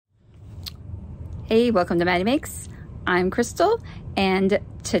Hey, welcome to Matti Makes. I'm Crystal, and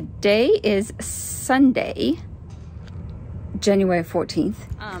today is Sunday, January 14th.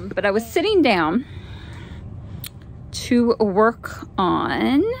 But I was sitting down to work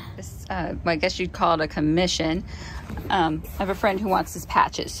on this, I guess you'd call it a commission. I have a friend who wants his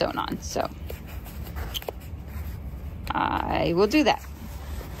patches sewn on, so I will do that.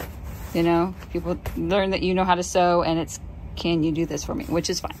 You know, people learn that you know how to sew, and it's, can you do this for me? Which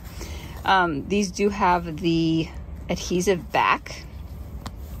is fine. These do have the adhesive back,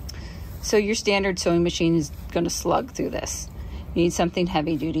 so your standard sewing machine is going to slug through this. You need something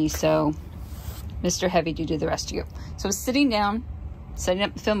heavy duty, so Mr. Heavy Duty the rest of you. So I was sitting down, setting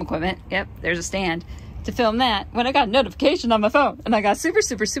up the film equipment. Yep, there's a stand to film that when I got a notification on my phone, and I got super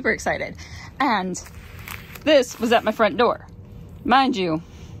excited. And this was at my front door. Mind you,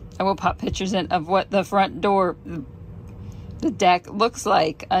 I will pop pictures in of what the front door, the deck looks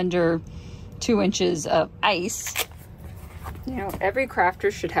like under 2 inches of ice. You know, every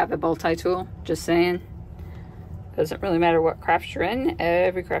crafter should have a multi-tool, just saying. Doesn't really matter what craft you're in,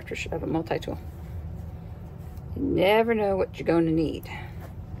 every crafter should have a multi-tool. You never know what you're going to need.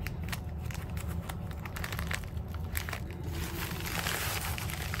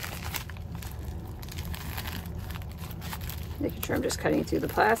 Making sure I'm just cutting through the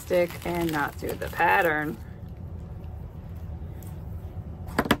plastic and not through the pattern.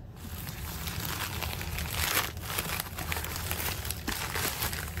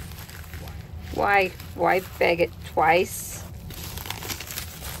 Why bag it twice?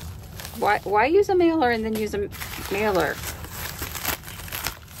 Why use a mailer and then use a mailer?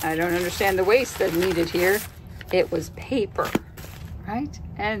 I don't understand the waste that's needed here. It was paper, right?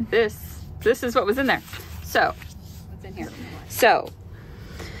 And this is what was in there. So, what's in here? So,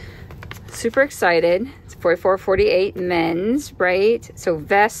 super excited. It's 44-48 men's, right? So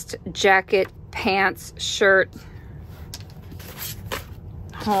vest, jacket, pants, shirt,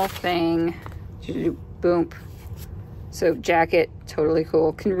 whole thing. Boom. So jacket, totally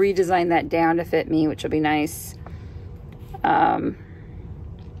cool. Can redesign that down to fit me, which will be nice. So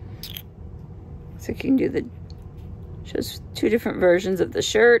you can do the, shows 2 different versions of the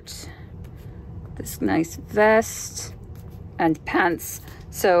shirt, this nice vest, and pants.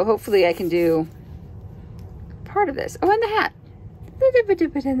 So hopefully I can do part of this. Oh, and the hat.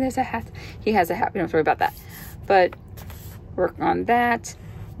 And there's a hat. He has a hat. We don't have to worry about that. But work on that.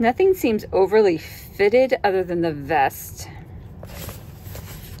 Nothing seems overly fitted other than the vest,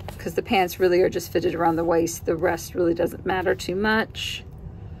 because the pants really are just fitted around the waist. The rest really doesn't matter too much.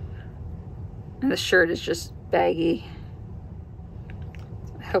 And the shirt is just baggy.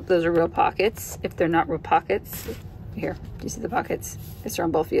 I hope those are real pockets. If they're not real pockets, here, do you see the pockets? It's on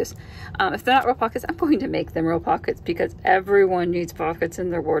both views. If they're not real pockets, I'm going to make them real pockets, because everyone needs pockets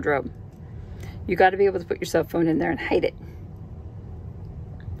in their wardrobe. You got to be able to put your cell phone in there and hide it.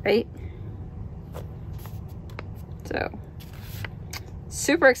 Right? So,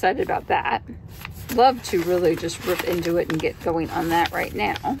 super excited about that. Love to really just rip into it and get going on that right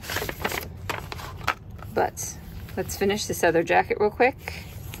now. But let's finish this other jacket real quick,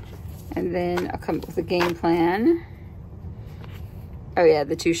 and then I'll come up with a game plan. Oh yeah,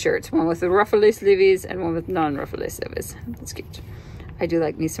 the 2 shirts. One with the ruffly sleeves and one with non-ruffly sleeves. That's cute. I do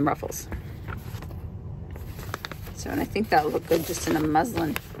like me some ruffles. So, and I think that'll look good just in a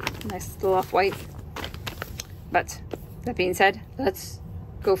muslin. Nice little off-white. But that being said, let's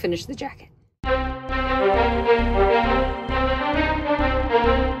go finish the jacket.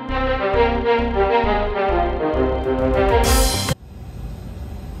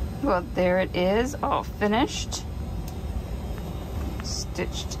 Well, there it is, all finished.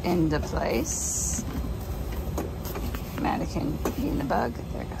 Stitched into place. Mannequin eating the bug.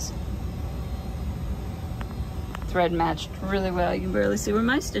 There it goes. Thread matched really well. You can barely see where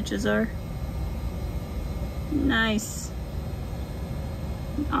my stitches are. Nice.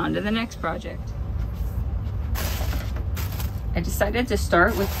 On to the next project. I decided to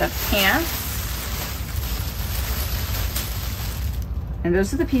start with the pants. And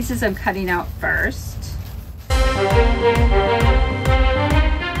those are the pieces I'm cutting out first.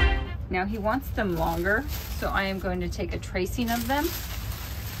 Now he wants them longer, so I am going to take a tracing of them.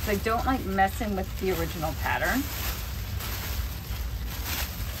 I don't like messing with the original pattern.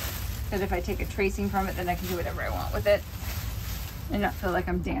 Because if I take a tracing from it, then I can do whatever I want with it and not feel like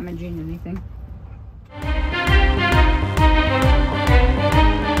I'm damaging anything.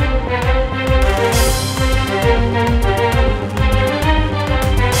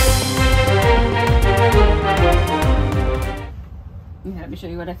 Let me show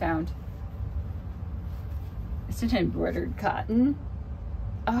you what I found. It's an embroidered cotton.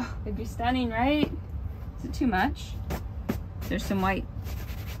 Oh, it'd be stunning, right? Is it too much? There's some white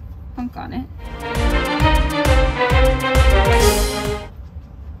punk on it.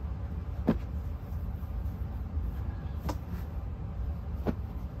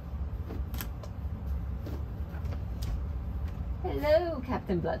 Hello,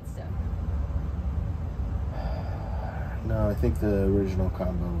 Captain Bloodstone. No, I think the original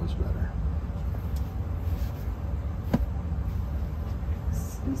combo was better.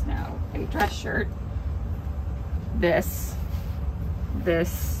 This is now a dress shirt. This.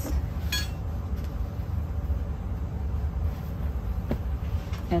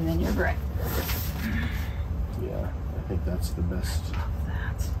 And then your gray. Yeah, I think that's the best. Love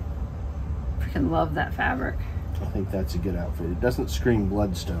that. Freaking love that fabric. I think that's a good outfit. It doesn't scream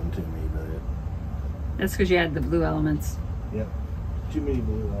Bloodstone to me, but it... That's because you had the blue elements. Yep. Too many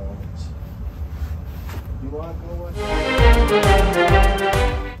blue elements. You want to go watch?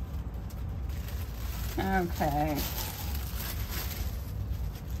 Okay.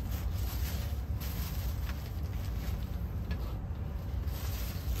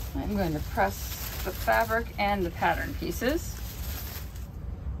 I'm going to press the fabric and the pattern pieces.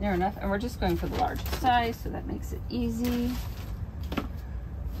 Near enough, and we're just going for the largest size, so that makes it easy.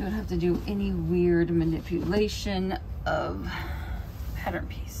 Don't have to do any weird manipulation of pattern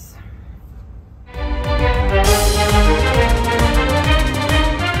piece.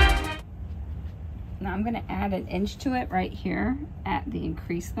 Now I'm going to add an inch to it right here at the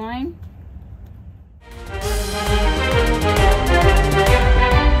increase line.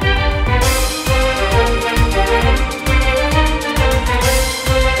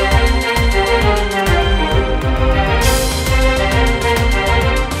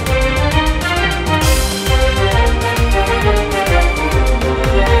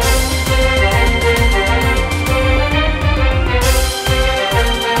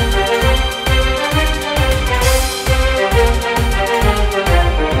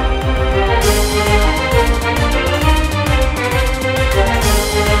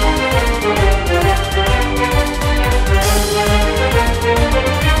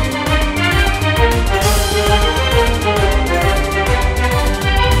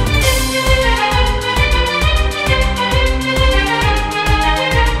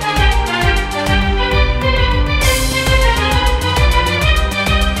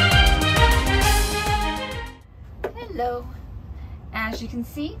 As you can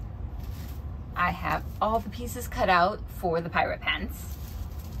see, I have all the pieces cut out for the pirate pants,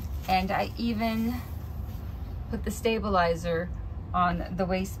 and I even put the stabilizer on the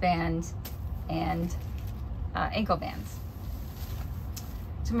waistband and ankle bands.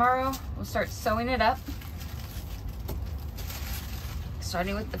 Tomorrow we'll start sewing it up,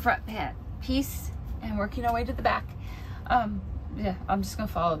 starting with the front pant piece and working our way to the back. Yeah, I'm just gonna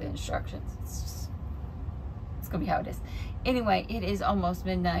follow the instructions. It's gonna be how it is. Anyway, it is almost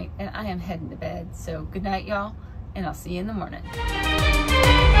midnight and I am heading to bed. So good night, y'all, and I'll see you in the morning.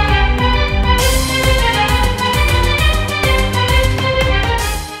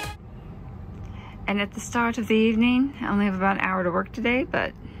 And at the start of the evening, I only have about an hour to work today,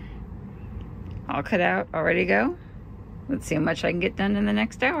 but all cut out, all ready to go. Let's see how much I can get done in the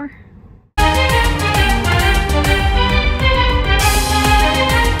next hour.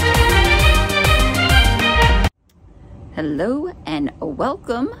 Hello and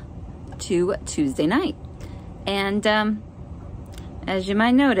welcome to Tuesday night. And as you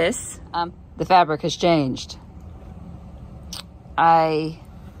might notice, the fabric has changed. I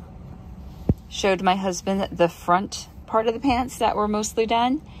showed my husband the front part of the pants that were mostly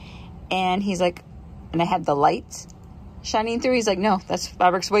done, and he's like, and I had the light shining through. He's like, no, that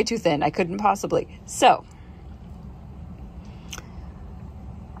fabric's way too thin. I couldn't possibly. So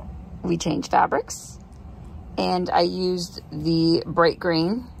we changed fabrics. And I used the bright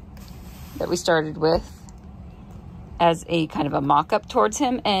green that we started with as a kind of a mock-up towards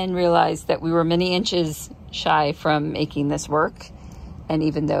him, and realized that we were many inches shy from making this work. And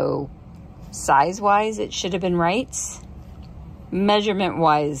even though size-wise it should have been right,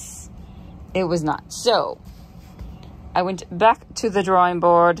 measurement-wise it was not. So I went back to the drawing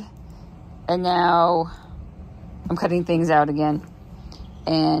board, and now I'm cutting things out again.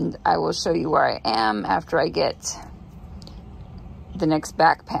 And I will show you where I am after I get the next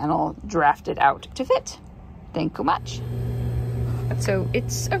back panel drafted out to fit. Thank you much. So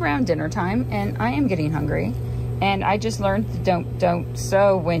it's around dinner time and I am getting hungry. And I just learned don't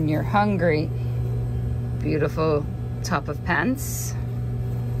sew when you're hungry. Beautiful top of pants.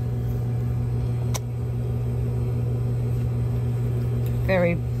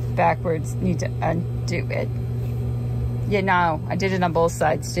 Very backwards, need to undo it. Yeah, no, I did it on both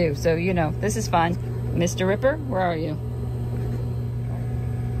sides too. So, you know, this is fun. Mr. Ripper, where are you?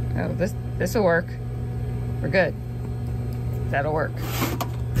 Oh, this will work. We're good. That'll work.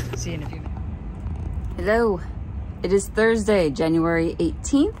 See you in a few minutes. Hello. It is Thursday, January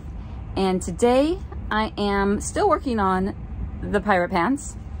 18th. And today I am still working on the pirate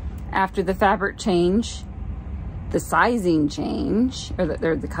pants after the fabric change, the sizing change, or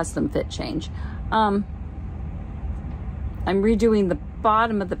the custom fit change. I'm redoing the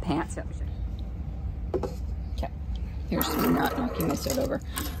bottom of the pants. Okay, here's me not knocking my soda over.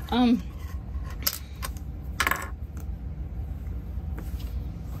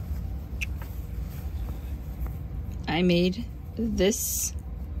 I made this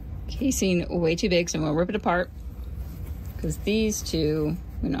casing way too big, so I'm gonna rip it apart because these two,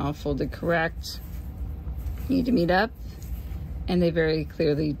 when all folded correct, need to meet up, and they very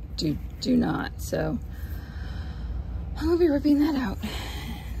clearly do not. So I'll be ripping that out,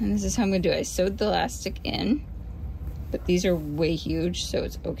 and this is how I'm gonna do it. I sewed the elastic in, but these are way huge, so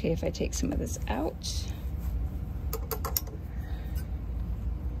it's okay if I take some of this out.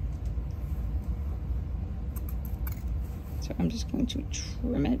 So I'm just going to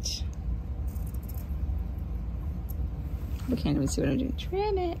trim it. We can't even see what I'm doing.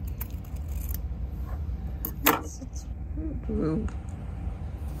 Trim it. Ooh.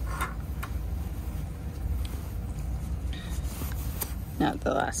 Now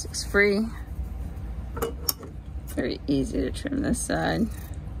the elastic's free. Very easy to trim this side.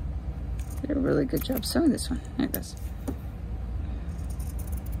 Did a really good job sewing this one. There it goes.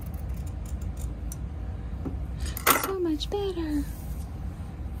 So much better.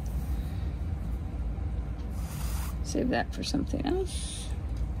 Save that for something else.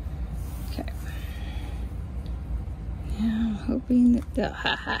 Okay. Now hoping that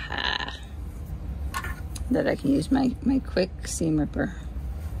that I can use my quick seam ripper.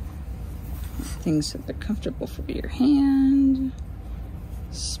 Things that are comfortable for your hand.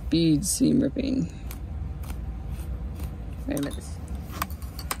 Speed seam ripping. Wait a minute.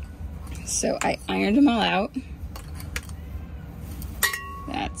 So I ironed them all out.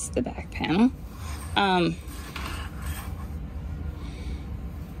 That's the back panel. Oh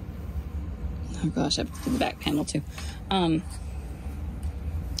gosh, I have to do the back panel too.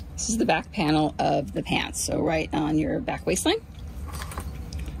 This is the back panel of the pants. So right on your back waistline,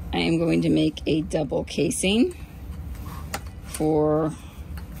 I am going to make a double casing for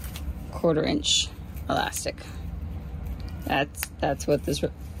 1/4 inch elastic. That's what this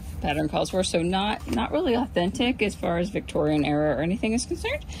pattern calls for. So not really authentic as far as Victorian era or anything is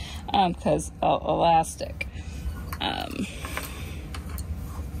concerned, because elastic.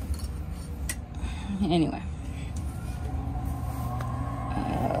 Anyway,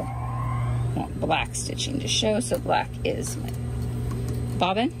 want black stitching to show, so black is my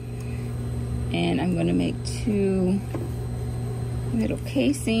bobbin, and I'm going to make 2 little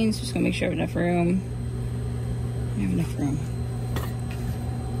casings. Just going to make sure I have enough room. I have enough room.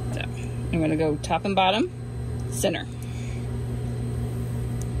 So I'm going to go top and bottom, center.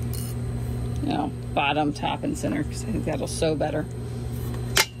 No, bottom, top, and center, because I think that'll sew better.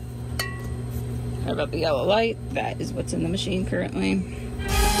 How about the yellow light? That is what's in the machine currently.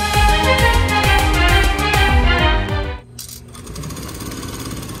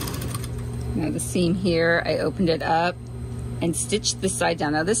 Now the seam here, I opened it up and stitched this side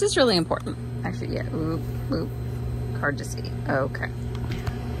down. Now this is really important. Actually, yeah, oop, oop. Hard to see. Okay.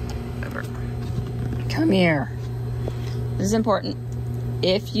 Over. Come here. This is important.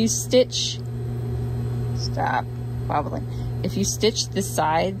 If you stitch, stop wobbling. If you stitch the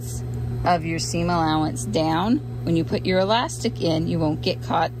sides of your seam allowance down, when you put your elastic in, you won't get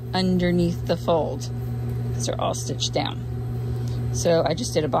caught underneath the fold because they're all stitched down. So I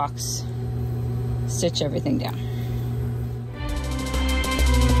just did a box, stitch everything down.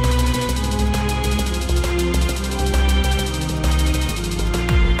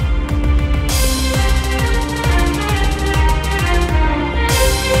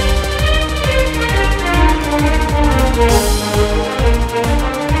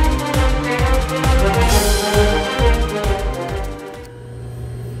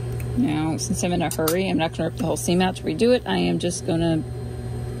 Now, since I'm in a hurry, I'm not going to rip the whole seam out to redo it. I am just going to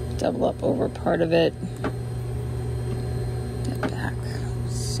double up over part of it. Get back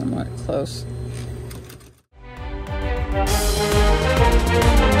somewhat close.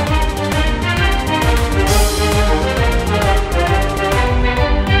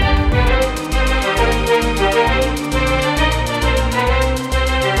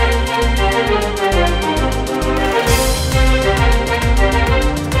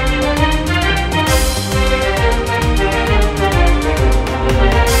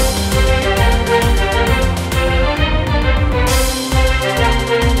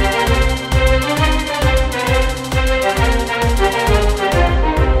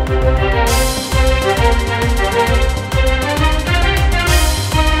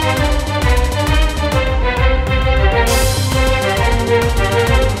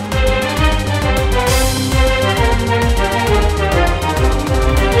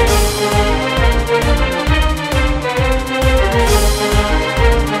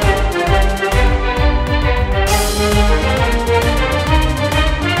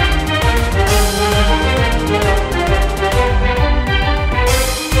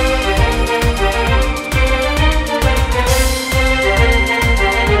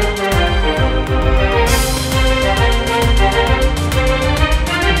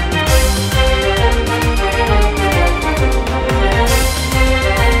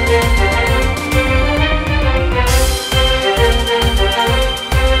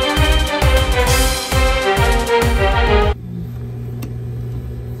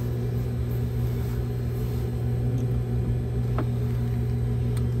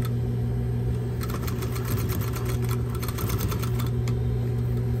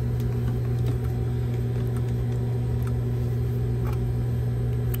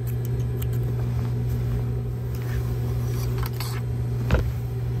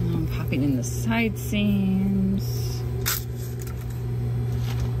 side seams.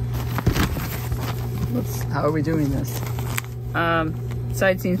 Whoops, how are we doing this?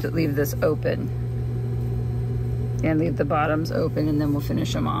 Side seams, but leave this open. And leave the bottoms open, and then we'll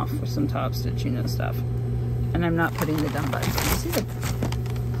finish them off with some top stitching and stuff. And I'm not putting the dumb buttons on. You see the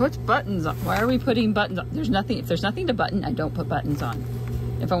put buttons on. Why are we putting buttons on? There's nothing, if there's nothing to button, I don't put buttons on.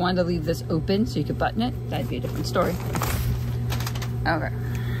 If I wanted to leave this open so you could button it, that'd be a different story. Okay.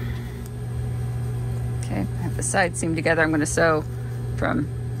 Okay, I have the side seam together. I'm going to sew from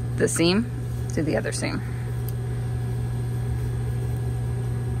the seam to the other seam.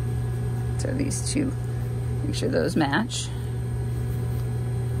 So these two, make sure those match.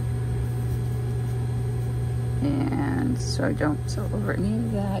 And so I don't sew over any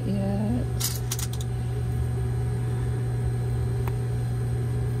of that yet.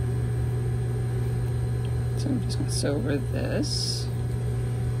 So I'm just going to sew over this.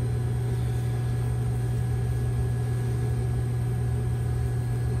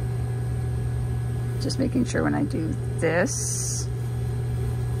 Just making sure when I do this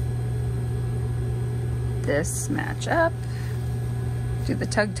match up. Do the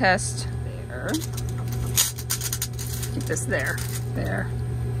tug test there. Keep this there. There.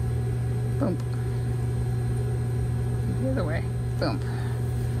 Boom. The other way. Boom.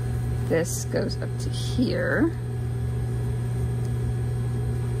 This goes up to here.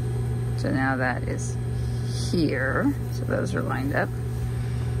 So now that is here. So those are lined up.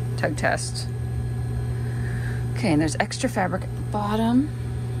 Tug test. Okay, and there's extra fabric at the bottom,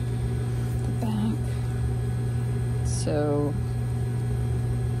 the back. So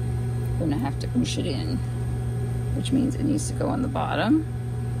we're gonna have to push it in, which means it needs to go on the bottom.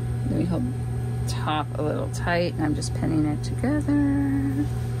 Then we hold the top a little tight, and I'm just pinning it together.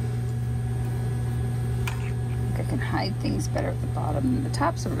 I think I can hide things better at the bottom than the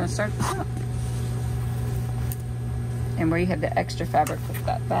top, so we're gonna start at the top. And where you have the extra fabric, put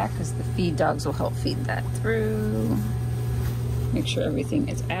that back, because the feed dogs will help feed that through. Make sure everything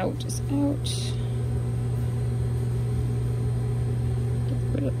is out, Get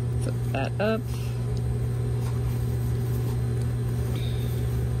rid of, flip that up.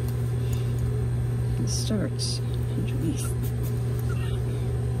 And start underneath.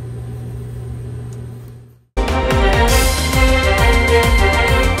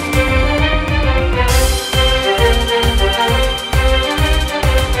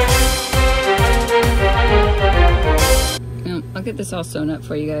 I'll get this all sewn up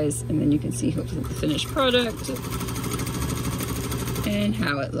for you guys, and then you can see hopefully the finished product and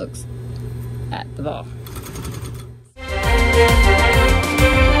how it looks at the ball.